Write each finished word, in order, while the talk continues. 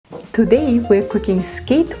Today we're cooking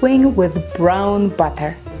skate wing with brown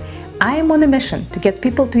butter. I am on a mission to get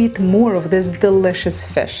people to eat more of this delicious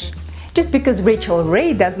fish. Just because Rachel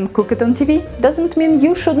Ray doesn't cook it on TV doesn't mean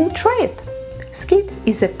you shouldn't try it. Skate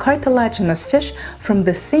is a cartilaginous fish from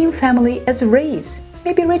the same family as rays.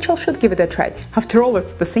 Maybe Rachel should give it a try. After all,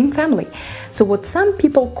 it's the same family. So what some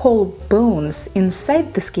people call bones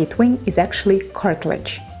inside the skate wing is actually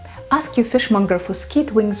cartilage. Ask your fishmonger for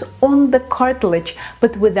skate wings on the cartilage,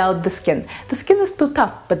 but without the skin. The skin is too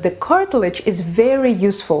tough, but the cartilage is very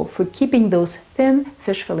useful for keeping those thin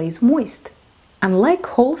fish fillets moist. Unlike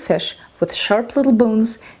whole fish with sharp little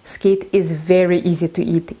bones, skate is very easy to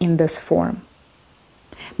eat in this form.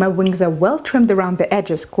 My wings are well trimmed around the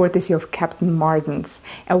edges, courtesy of Captain Martin's,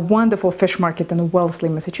 a wonderful fish market in Wellesley,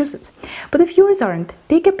 Massachusetts. But if yours aren't,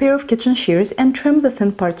 take a pair of kitchen shears and trim the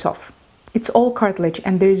thin parts off. It's all cartilage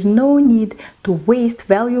and there is no need to waste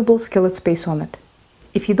valuable skillet space on it.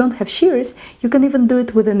 If you don't have shears, you can even do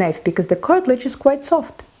it with a knife because the cartilage is quite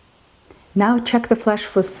soft. Now check the flesh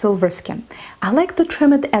for silver skin. I like to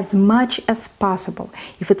trim it as much as possible.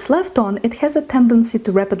 If it's left on, it has a tendency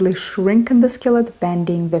to rapidly shrink in the skillet,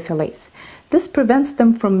 bending the fillets. This prevents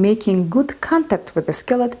them from making good contact with the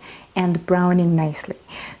skillet and browning nicely.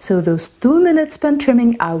 So those 2 minutes spent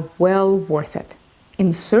trimming are well worth it.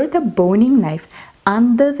 Insert a boning knife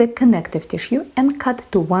under the connective tissue and cut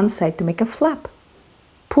to one side to make a flap.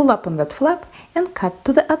 Pull up on that flap and cut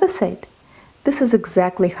to the other side. This is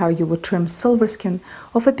exactly how you would trim silver skin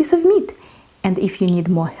of a piece of meat. And if you need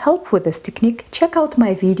more help with this technique, check out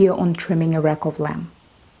my video on trimming a rack of lamb.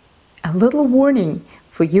 A little warning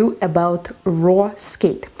for you about raw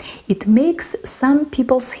skate. It makes some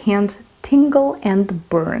people's hands tingle and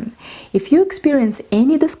burn. If you experience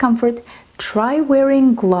any discomfort, try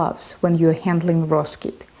wearing gloves when you're handling raw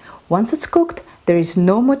skate. Once it's cooked, there is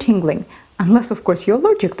no more tingling, unless of course you're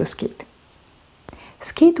allergic to skate.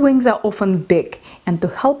 Skate wings are often big, and to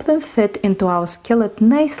help them fit into our skillet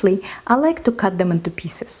nicely, I like to cut them into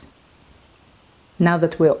pieces. Now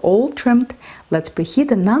that we're all trimmed, let's preheat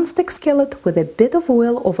a non-stick skillet with a bit of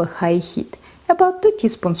oil over high heat, about 2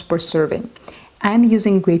 teaspoons per serving. I'm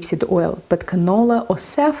using grapeseed oil, but canola or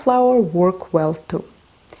safflower work well too.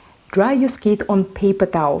 Dry your skate on paper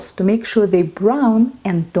towels to make sure they brown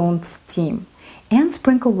and don't steam, and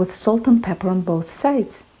sprinkle with salt and pepper on both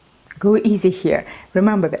sides. Go easy here.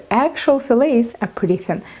 Remember, the actual fillets are pretty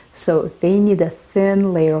thin, so they need a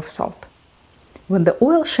thin layer of salt. When the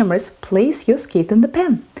oil shimmers, place your skate in the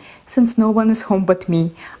pan. Since no one is home but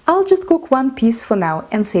me, I'll just cook one piece for now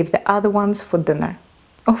and save the other ones for dinner.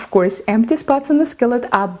 Of course, empty spots in the skillet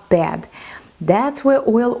are bad. That's where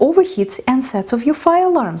oil overheats and sets off your fire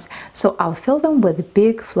alarms, so I'll fill them with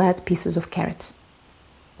big flat pieces of carrots.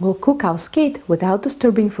 We'll cook our skate without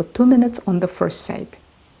disturbing for 2 minutes on the first side.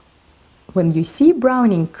 When you see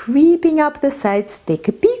browning creeping up the sides, take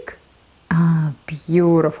a peek. Ah,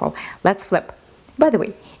 beautiful. Let's flip. By the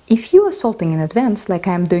way, if you are salting in advance, like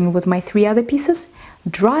I'm doing with my 3 other pieces,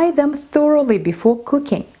 dry them thoroughly before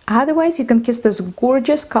cooking. Otherwise, you can kiss this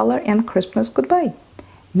gorgeous color and crispness goodbye.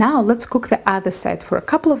 Now let's cook the other side for a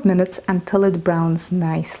couple of minutes until it browns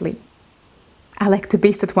nicely. I like to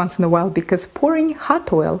baste it once in a while because pouring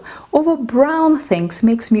hot oil over brown things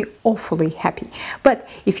makes me awfully happy. But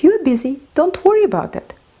if you're busy, don't worry about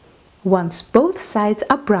it. Once both sides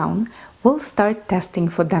are brown, we'll start testing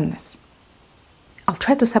for doneness. I'll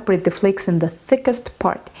try to separate the flakes in the thickest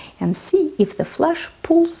part and see if the flesh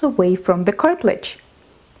pulls away from the cartilage.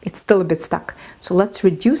 It's still a bit stuck, so let's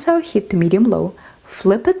reduce our heat to medium-low,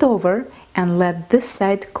 flip it over, and let this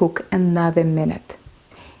side cook another minute.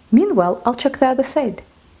 Meanwhile, I'll check the other side.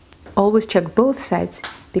 Always check both sides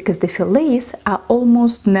because the fillets are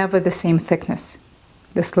almost never the same thickness.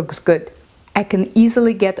 This looks good. I can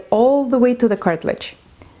easily get all the way to the cartilage.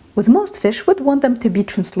 With most fish, we'd want them to be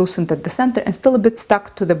translucent at the center and still a bit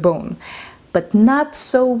stuck to the bone. But not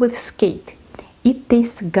so with skate. It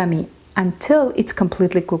tastes gummy until it's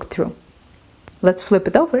completely cooked through. Let's flip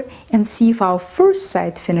it over and see if our first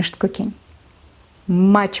side finished cooking.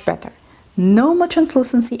 Much better. No more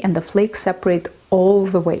translucency and the flakes separate all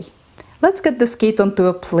the way. Let's get the skate onto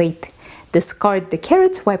a plate. Discard the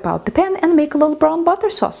carrots, wipe out the pan, and make a little brown butter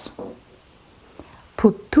sauce.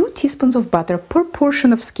 Put 2 teaspoons of butter per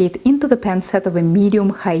portion of skate into the pan set of a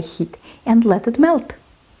medium-high heat and let it melt.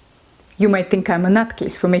 You might think I'm a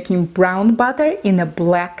nutcase for making brown butter in a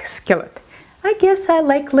black skillet. I guess I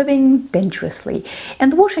like living dangerously,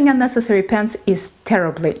 and washing unnecessary pans is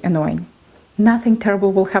terribly annoying. Nothing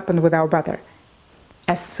terrible will happen with our butter.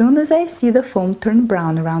 As soon as I see the foam turn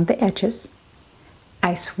brown around the edges,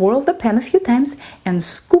 I swirl the pan a few times and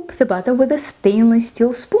scoop the butter with a stainless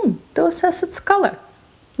steel spoon to assess its color.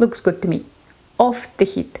 Looks good to me. Off the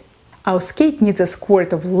heat. Our skate needs a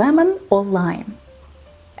squirt of lemon or lime,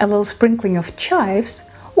 a little sprinkling of chives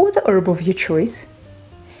or the herb of your choice,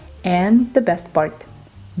 and the best part,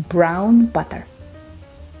 brown butter.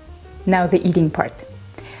 Now the eating part.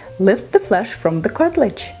 Lift the flesh from the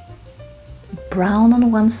cartilage. Brown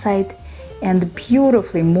on one side and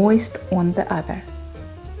beautifully moist on the other.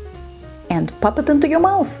 And pop it into your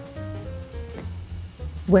mouth.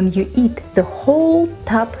 When you eat the whole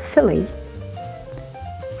top fillet,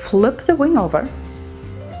 flip the wing over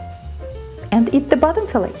and eat the bottom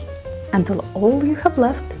fillet until all you have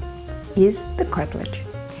left is the cartilage.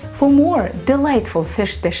 For more delightful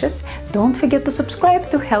fish dishes, don't forget to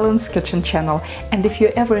subscribe to Helen's Kitchen channel. And if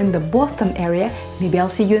you're ever in the Boston area, maybe I'll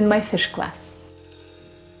see you in my fish class.